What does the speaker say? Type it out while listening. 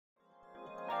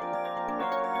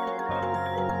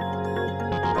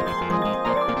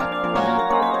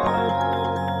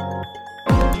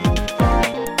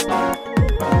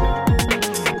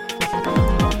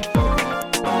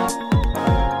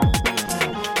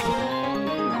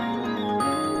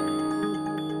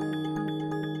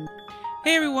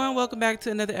Hey everyone, welcome back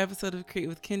to another episode of Create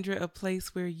with Kendra, a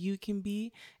place where you can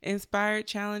be inspired,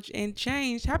 challenged, and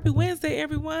changed. Happy Wednesday,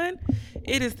 everyone.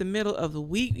 It is the middle of the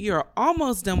week. You're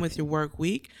almost done with your work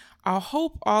week. I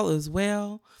hope all is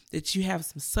well, that you have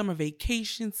some summer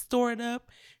vacation stored up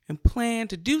and plan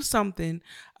to do something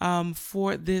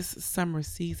for this summer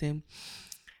season.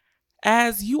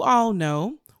 As you all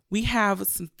know, we have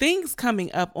some things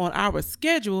coming up on our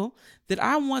schedule that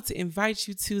I want to invite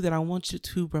you to, that I want you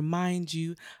to remind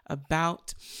you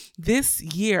about. This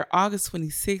year, August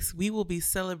 26th, we will be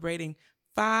celebrating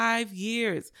 5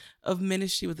 years of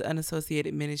ministry with the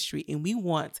Unassociated Ministry, and we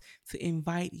want to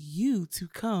invite you to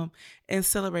come and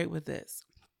celebrate with us.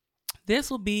 This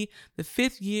will be the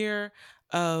fifth year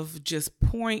of just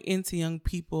pouring into young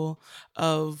people,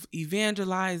 of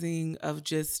evangelizing, of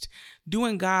just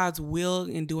doing God's will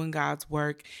and doing God's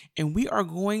work. And we are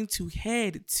going to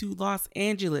head to Los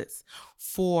Angeles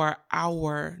for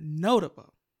our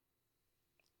notable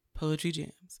Poetry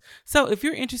Jams. So if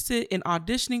you're interested in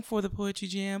auditioning for the Poetry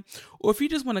Jam, or if you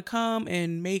just want to come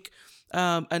and make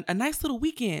a nice little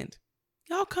weekend,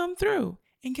 y'all come through.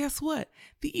 And guess what?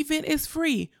 The event is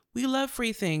free. We love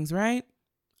free things, right?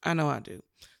 I know I do.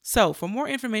 So for more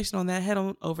information on that, head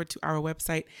on over to our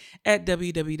website at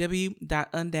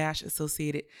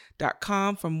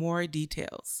www.un-associated.com for more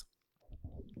details.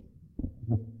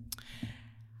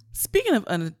 Speaking of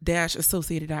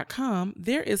un-associated.com,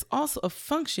 there is also a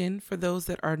function for those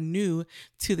that are new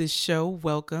to this show.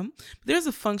 Welcome. There's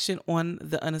a function on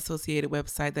the Unassociated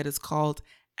website that is called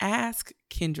Ask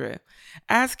Kendra.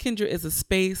 Ask Kendra is a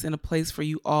space and a place for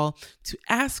you all to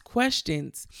ask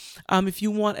questions. If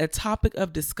you want a topic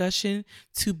of discussion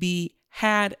to be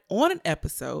had on an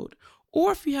episode,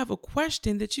 or if you have a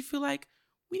question that you feel like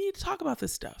we need to talk about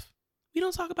this stuff. We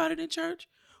don't talk about it in church.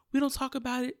 We don't talk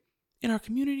about it in our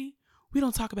community. We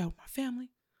don't talk about it with my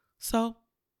family. So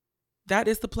that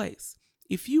is the place.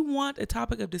 If you want a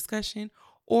topic of discussion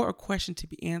or a question to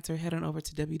be answered, head on over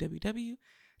to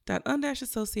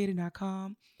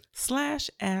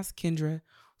www.un-associated.com/Ask Kendra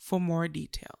for more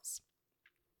details.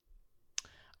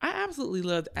 I absolutely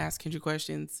love the Ask Kendra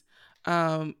questions.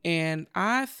 And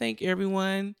I thank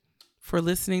everyone for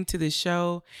listening to this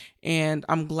show. And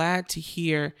I'm glad to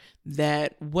hear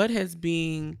that what has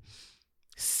been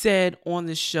said on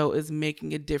this show is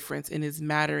making a difference and is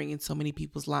mattering in so many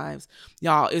people's lives.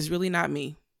 Y'all, it's really not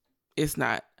me. It's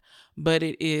not. But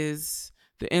it is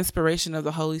the inspiration of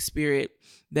the Holy Spirit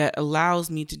that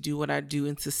allows me to do what I do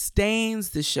and sustains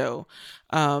the show.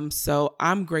 So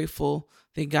I'm grateful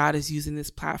that God is using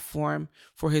this platform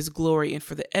for his glory and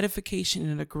for the edification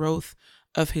and the growth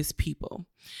of his people.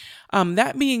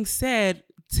 That being said,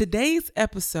 today's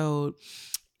episode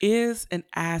is an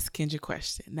Ask Kendra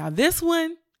question. Now, this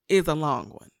one is a long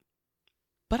one,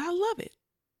 but I love it.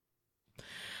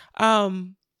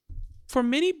 For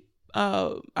many,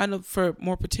 I know for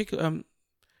more particular,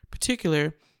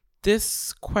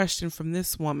 this question from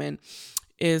this woman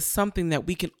is something that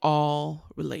we can all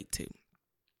relate to.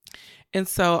 And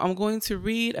so I'm going to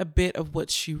read a bit of what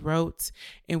she wrote,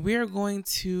 and we are going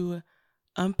to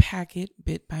unpack it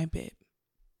bit by bit.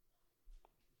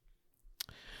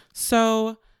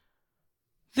 So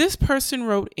this person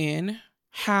wrote in,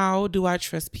 how do I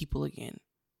trust people again?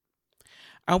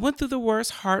 I went through the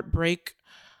worst heartbreak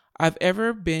I've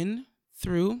ever been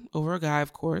through over a guy,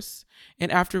 of course.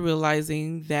 And after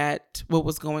realizing that what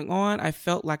was going on, I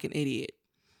felt like an idiot.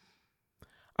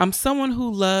 I'm someone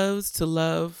who loves to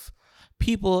love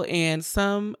people and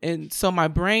so my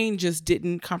brain just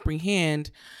didn't comprehend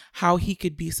how he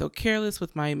could be so careless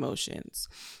with my emotions.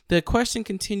 The question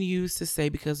continues to say,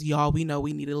 because y'all, we know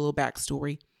we need a little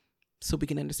backstory so we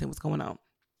can understand what's going on.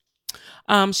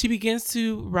 She begins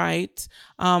to write,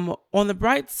 on the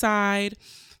bright side,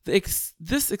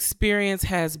 this experience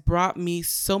has brought me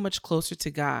so much closer to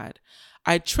God.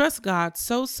 I trust God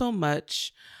so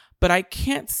much, but I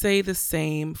can't say the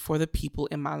same for the people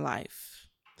in my life.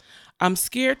 I'm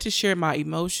scared to share my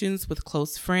emotions with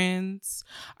close friends.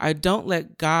 I don't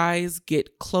let guys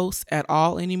get close at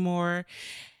all anymore.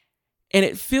 And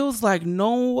it feels like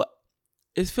no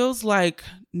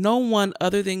one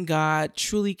other than God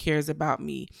truly cares about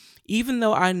me, even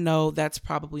though I know that's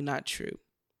probably not true.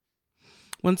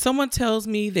 When someone tells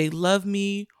me they love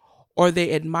me or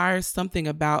they admire something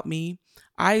about me,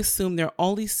 I assume they're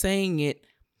only saying it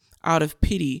out of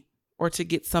pity or to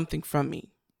get something from me.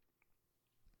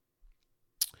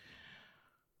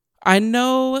 I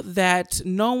know that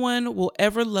no one will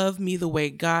ever love me the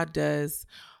way God does,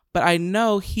 but I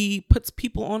know he puts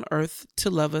people on earth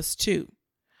to love us too.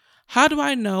 How do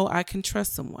I know I can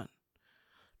trust someone?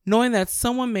 knowing that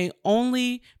someone may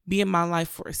only be in my life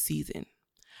for a season?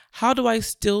 How do I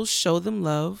still show them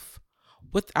love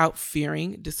without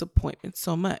fearing disappointment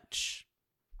so much?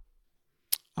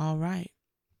 All right.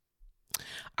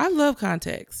 I love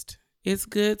context. It's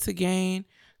good to gain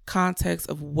context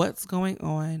of what's going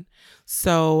on.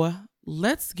 So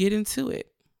let's get into it.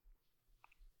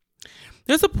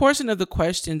 There's a portion of the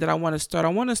question that I want to start. I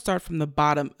want to start from the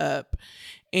bottom up.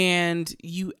 And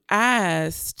you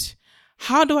asked,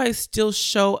 how do I still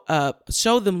show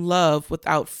them love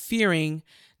without fearing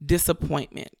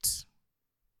disappointment?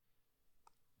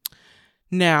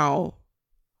 Now,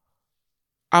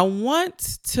 I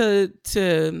want to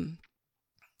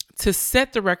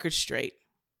set the record straight.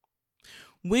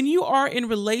 When you are in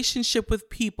relationship with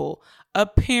people, a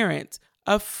parent,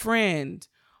 a friend,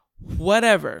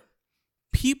 whatever,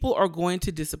 people are going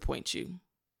to disappoint you.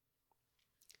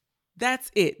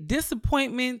 That's it.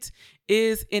 Disappointment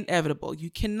is inevitable. You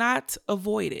cannot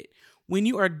avoid it. When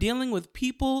you are dealing with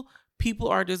people, people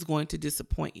are just going to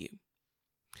disappoint you.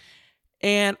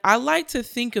 And I like to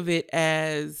think of it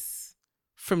as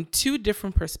from two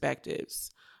different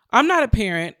perspectives. I'm not a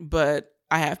parent, but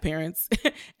I have parents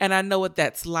and I know what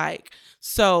that's like.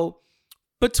 So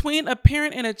between a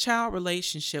parent and a child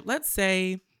relationship, let's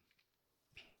say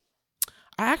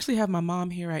I actually have my mom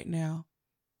here right now.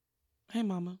 Hey,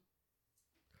 Mama.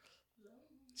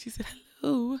 She said,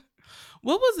 hello.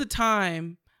 What was the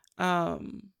time that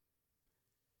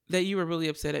you were really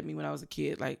upset at me when I was a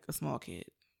kid, like a small kid?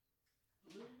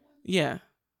 Yeah.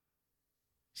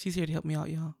 She's here to help me out,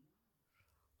 y'all.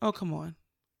 Oh, come on.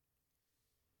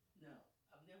 No,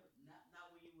 I've never,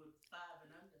 not when you were 5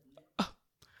 and under. Oh,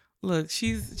 look,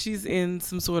 she's in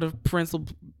some sort of parental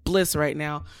bliss right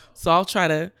now. So I'll try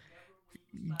to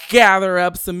gather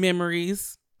up some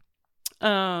memories.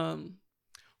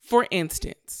 For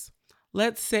instance,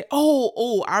 let's say,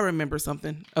 I remember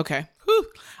something. Okay. Whew.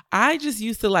 I just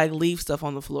used to like leave stuff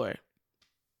on the floor.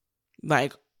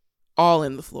 Like all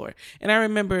in the floor. And I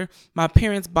remember my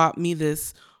parents bought me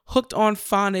this Hooked on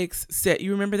Phonics set.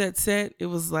 You remember that set? It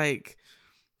was like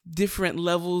different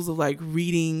levels of like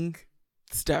reading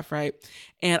stuff, right?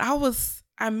 And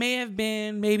I may have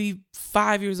been maybe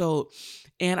 5 years old.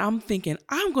 And I'm thinking,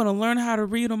 I'm going to learn how to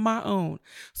read on my own.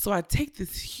 So I take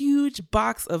this huge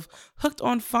box of Hooked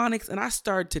on Phonics and I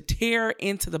start to tear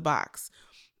into the box.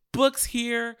 Books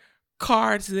here,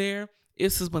 cards there.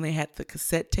 This is when they had the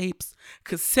cassette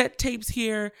tapes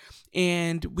here.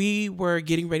 And we were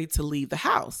getting ready to leave the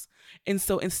house. And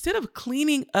so instead of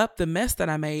cleaning up the mess that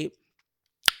I made,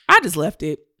 I just left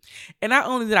it. And not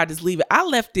only did I just leave it, I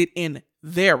left it in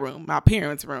their room, my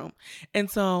parents' room. And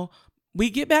so we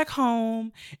get back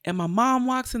home and my mom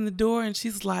walks in the door and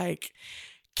she's like,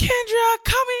 Kendra,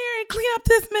 come here and clean up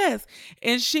this mess.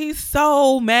 And she's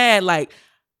so mad. Like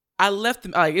I left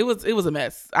them, like it was a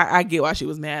mess. I get why she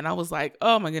was mad. And I was like,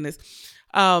 oh my goodness.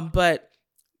 But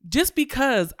just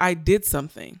because I did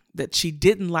something that she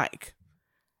didn't like,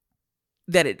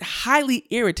 that it highly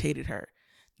irritated her,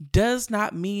 does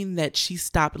not mean that she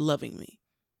stopped loving me.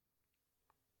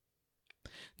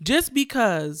 Just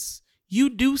because you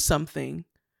do something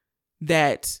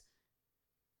that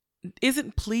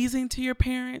isn't pleasing to your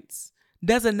parents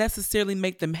doesn't necessarily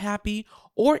make them happy,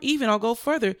 or even, I'll go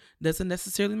further, doesn't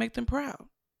necessarily make them proud.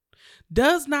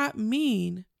 Does not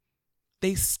mean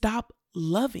they stop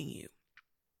loving you.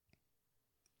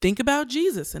 Think about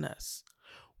Jesus and us.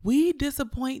 We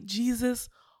disappoint Jesus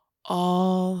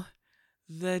all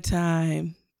the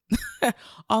time.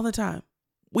 All the time.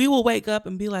 We will wake up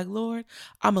and be like, Lord,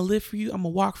 I'm going to live for you. I'm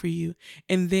going to walk for you.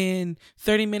 And then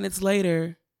 30 minutes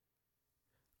later,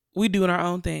 we doing our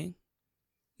own thing.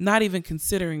 Not even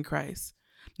considering Christ.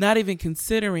 Not even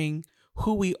considering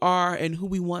who we are and who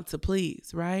we want to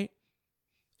please, right?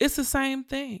 It's the same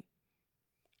thing.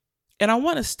 And I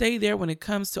want to stay there when it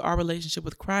comes to our relationship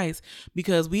with Christ,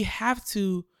 because we have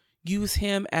to use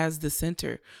him as the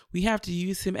center. We have to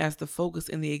use him as the focus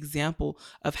and the example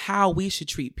of how we should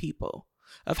treat people,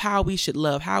 of how we should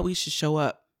love, how we should show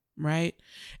up, right?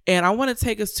 And I want to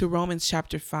take us to Romans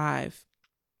chapter 5.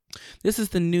 This is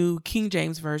the New King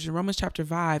James Version, Romans chapter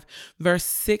 5, verse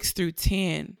 6 through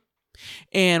 10.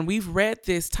 And we've read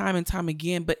this time and time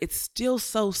again, but it's still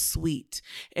so sweet.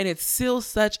 And it's still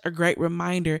such a great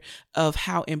reminder of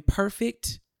how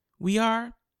imperfect we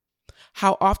are,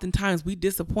 how oftentimes we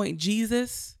disappoint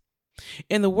Jesus.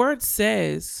 And the word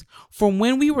says, for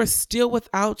when we were still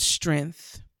without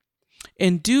strength,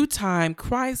 in due time,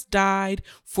 Christ died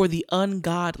for the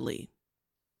ungodly.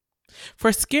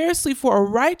 For scarcely for a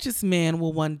righteous man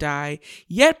will one die,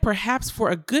 yet perhaps for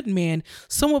a good man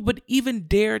someone would even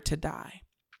dare to die.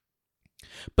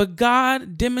 But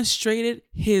God demonstrated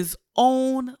his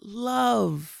own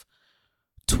love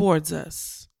towards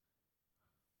us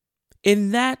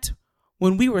in that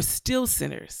when we were still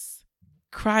sinners,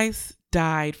 Christ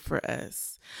died for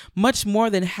us. Much more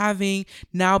than having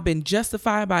now been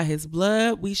justified by his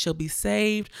blood, we shall be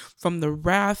saved from the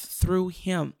wrath through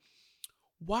him.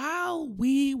 While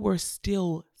we were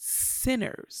still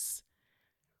sinners,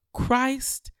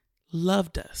 Christ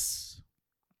loved us.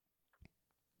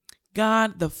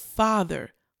 God the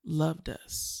Father loved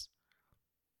us.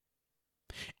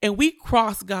 And we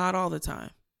cross God all the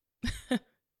time.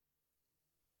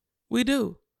 We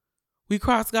do. We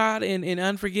cross God in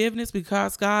unforgiveness. We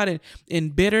cross God in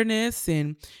bitterness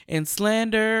and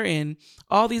slander and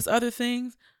all these other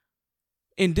things,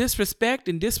 in disrespect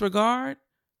and disregard.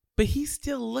 But he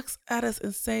still looks at us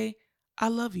and say, I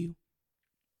love you.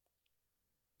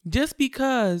 Just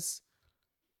because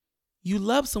you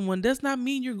love someone does not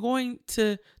mean you're going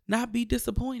to not be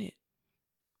disappointed.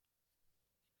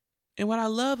 And what I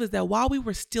love is that while we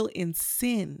were still in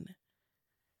sin,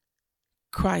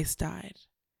 Christ died.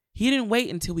 He didn't wait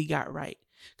until we got right,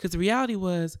 because the reality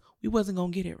was we wasn't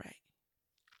going to get it right.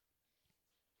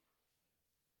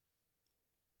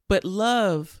 But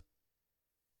love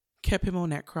kept him on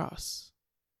that cross.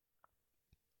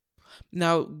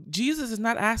 Now, Jesus is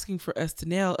not asking for us to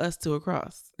nail us to a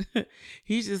cross.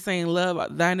 He's just saying,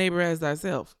 love thy neighbor as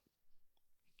thyself.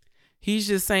 He's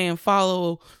just saying,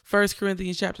 follow 1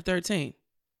 Corinthians chapter 13.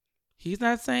 He's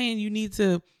not saying you need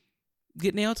to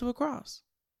get nailed to a cross.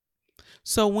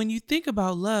 So when you think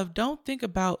about love, don't think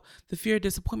about the fear of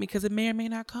disappointment, because it may or may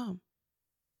not come.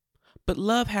 But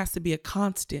love has to be a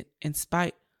constant in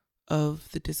spite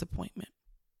of the disappointment.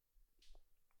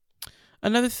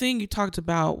 Another thing you talked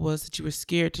about was that you were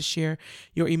scared to share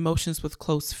your emotions with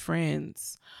close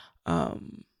friends. But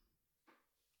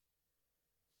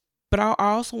I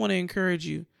also want to encourage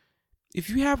you, if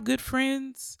you have good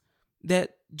friends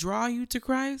that draw you to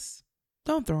Christ,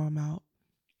 don't throw them out.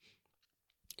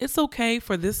 It's okay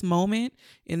for this moment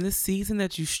in this season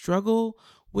that you struggle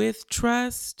with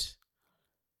trust.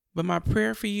 But my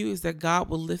prayer for you is that God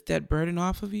will lift that burden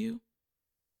off of you.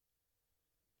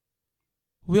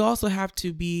 We also have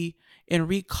to be and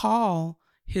recall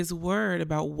his word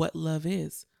about what love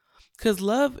is. Because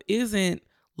love isn't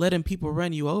letting people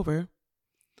run you over.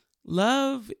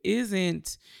 Love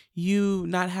isn't you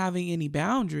not having any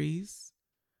boundaries.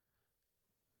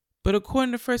 But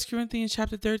according to 1 Corinthians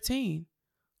chapter 13,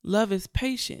 love is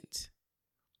patient.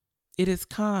 It is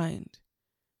kind.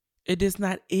 It does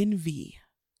not envy.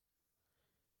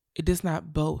 It does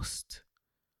not boast.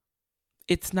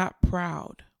 It's not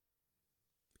proud.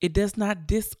 It does not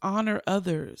dishonor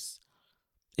others.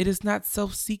 It is not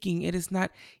self-seeking. It is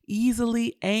not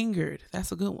easily angered.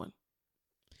 That's a good one.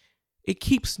 It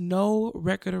keeps no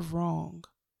record of wrong.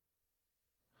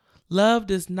 Love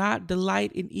does not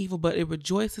delight in evil, but it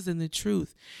rejoices in the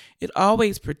truth. It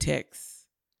always protects.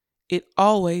 It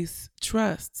always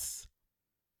trusts.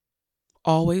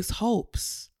 Always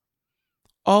hopes.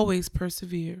 Always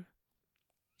persevere.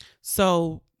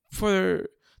 So for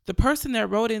the person that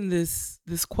wrote in this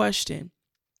question,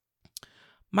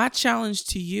 my challenge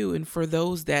to you, and for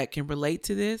those that can relate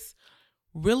to this,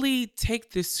 really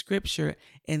take this scripture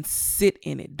and sit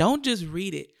in it. Don't just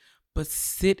read it, but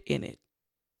sit in it.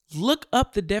 Look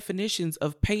up the definitions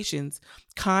of patience,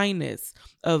 kindness,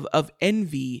 of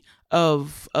envy,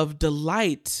 of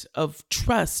delight, of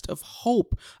trust, of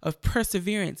hope, of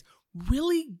perseverance.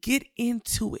 Really get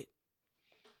into it.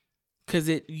 Because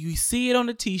you see it on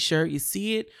the t-shirt, you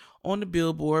see it on the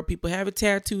billboard, people have it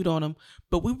tattooed on them,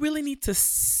 but we really need to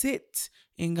sit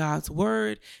in God's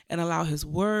word and allow his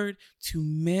word to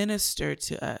minister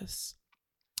to us.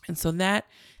 And so that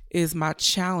is my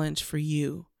challenge for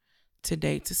you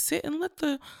today, to sit and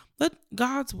let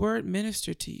God's word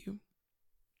minister to you.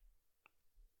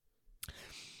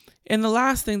 And the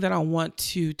last thing that I want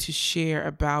to share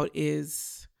about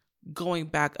is going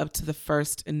back up to the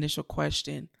first initial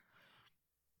question.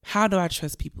 How do I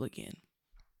trust people again?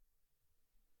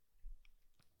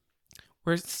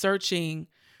 We're searching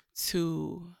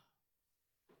to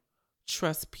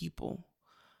trust people,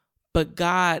 but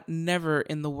God never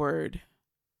in the word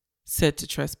said to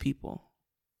trust people.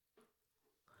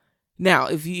 Now,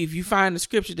 if you find the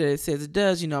scripture that it says it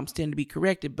does, I'm standing to be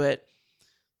corrected. But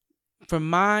from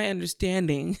my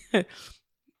understanding,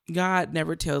 God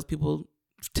never tell us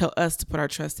to put our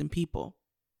trust in people.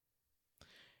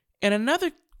 And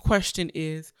another question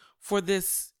is for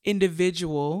this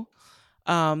individual,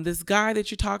 this guy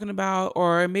that you're talking about,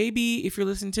 or maybe if you're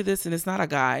listening to this and it's not a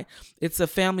guy, it's a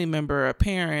family member, a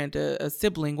parent, a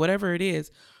sibling, whatever it is.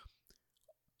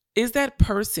 Is that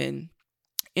person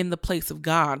in the place of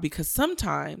God? Because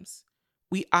sometimes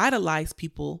we idolize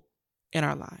people in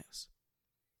our lives.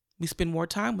 We spend more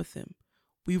time with them.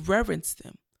 We reverence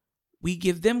them. We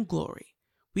give them glory.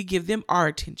 We give them our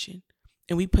attention.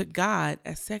 And we put God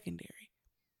as secondary.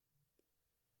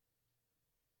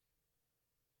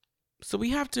 So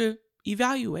we have to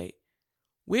evaluate,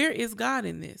 where is God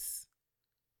in this?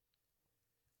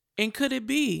 And could it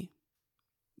be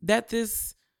that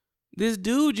this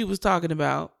dude you was talking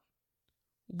about,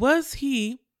 was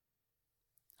he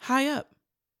high up?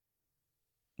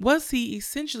 Was he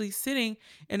essentially sitting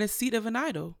in a seat of an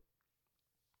idol?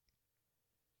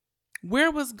 Where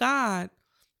was God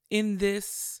in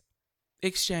this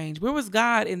exchange? Where was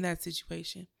God in that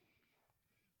situation?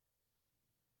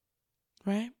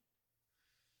 Right?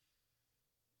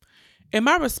 And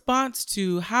my response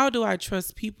to how do I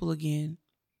trust people again?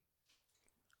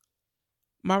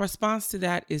 My response to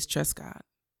that is trust God.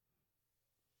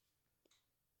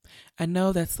 I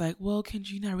know that's like, well,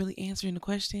 Kendra, you're not really answering the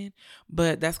question,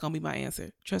 but that's going to be my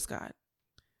answer. Trust God.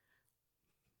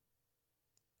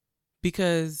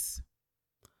 Because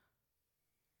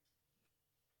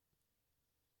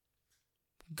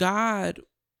God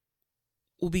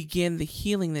will begin the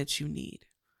healing that you need.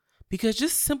 Because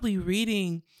just simply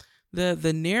reading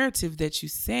the narrative that you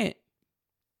sent,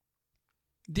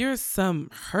 there's some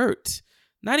hurt.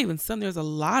 Not even some, there's a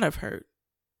lot of hurt.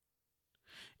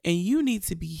 And you need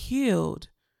to be healed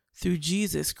through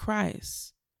Jesus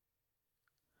Christ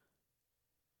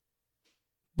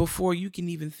before you can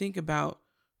even think about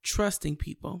trusting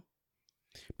people.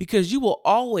 Because you will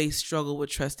always struggle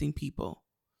with trusting people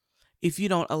if you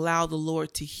don't allow the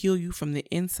Lord to heal you from the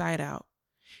inside out.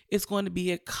 It's going to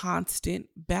be a constant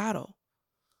battle.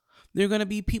 There are going to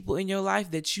be people in your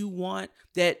life that you want,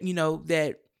 that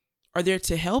are there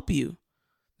to help you,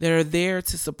 that are there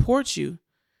to support you.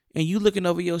 And you looking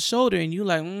over your shoulder and you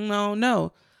like,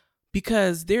 no,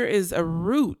 because there is a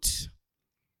root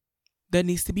that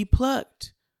needs to be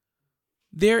plucked.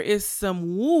 There is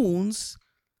some wounds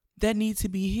that need to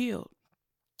be healed.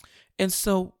 And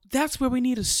so that's where we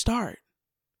need to start.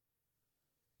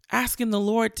 Asking the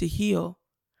Lord to heal.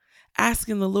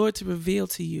 Asking the Lord to reveal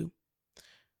to you.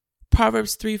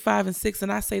 Proverbs 3, 5, and 6,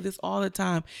 and I say this all the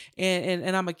time, and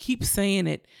I'm going to keep saying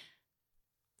it.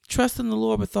 Trust in the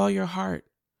Lord with all your heart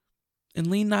and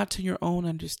lean not to your own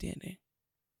understanding.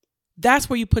 That's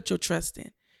where you put your trust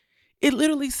in. It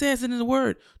literally says in the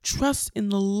word, trust in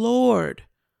the Lord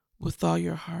with all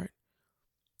your heart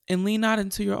and lean not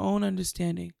into your own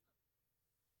understanding.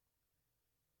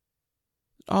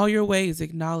 All your ways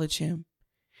acknowledge him,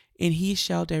 and he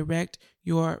shall direct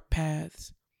your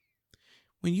paths.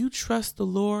 When you trust the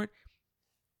Lord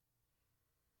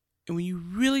and when you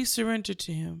really surrender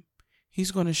to him,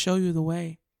 he's going to show you the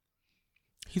way.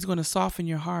 He's going to soften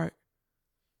your heart.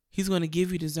 He's going to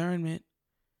give you discernment.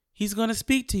 He's going to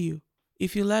speak to you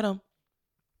if you let him.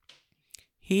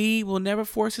 He will never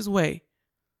force his way,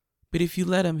 but if you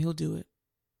let him, he'll do it.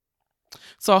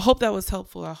 So I hope that was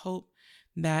helpful. I hope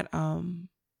that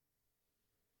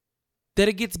that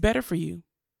it gets better for you,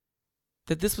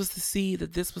 that this was the seed,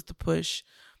 that this was the push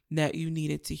that you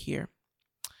needed to hear.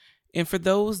 And for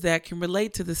those that can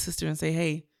relate to the sister and say,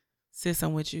 hey, sis,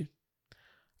 I'm with you,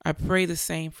 I pray the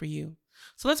same for you.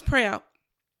 So let's pray out.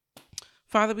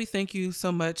 Father, we thank you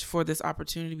so much for this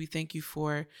opportunity. We thank you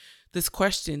for this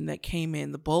question that came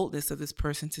in, the boldness of this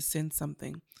person to send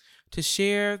something, to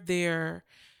share their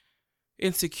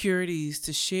insecurities,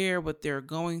 to share what they're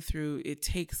going through. It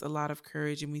takes a lot of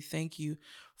courage, and we thank you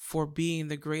for being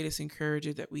the greatest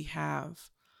encourager that we have.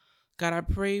 God, I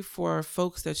pray for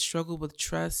folks that struggle with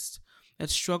trust, that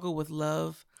struggle with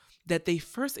love, that they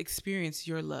first experience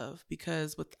your love,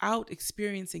 because without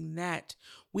experiencing that,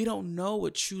 we don't know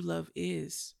what true love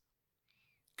is.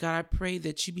 God, I pray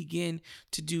that you begin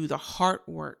to do the heart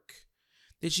work,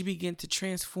 that you begin to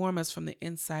transform us from the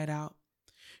inside out,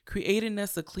 create in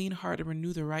us a clean heart and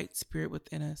renew the right spirit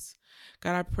within us.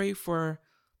 God, I pray for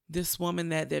this woman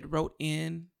that wrote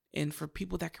in, and for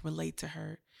people that can relate to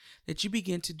her, that you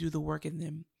begin to do the work in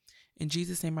them. In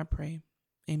Jesus' name I pray.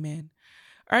 Amen.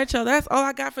 All right, y'all, that's all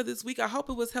I got for this week. I hope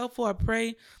it was helpful. I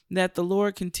pray that the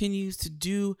Lord continues to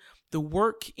do the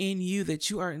work in you, that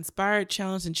you are inspired,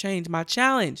 challenged, and changed. My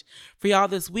challenge for y'all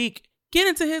this week, get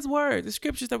into his word, the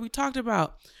scriptures that we talked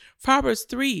about. Proverbs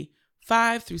 3,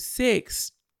 5 through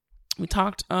 6. We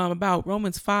talked about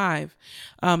Romans 5,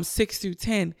 6 through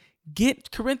 10.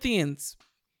 Get Corinthians.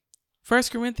 1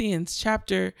 Corinthians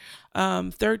chapter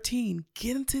 13.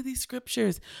 Get into these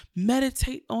scriptures.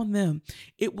 Meditate on them.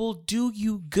 It will do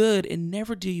you good and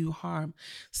never do you harm.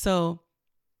 So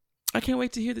I can't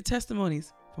wait to hear the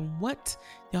testimonies. from what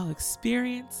y'all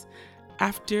experience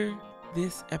after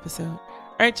this episode.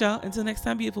 All right, y'all. Until next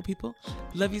time, beautiful people.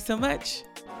 Love you so much.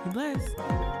 Be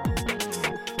blessed.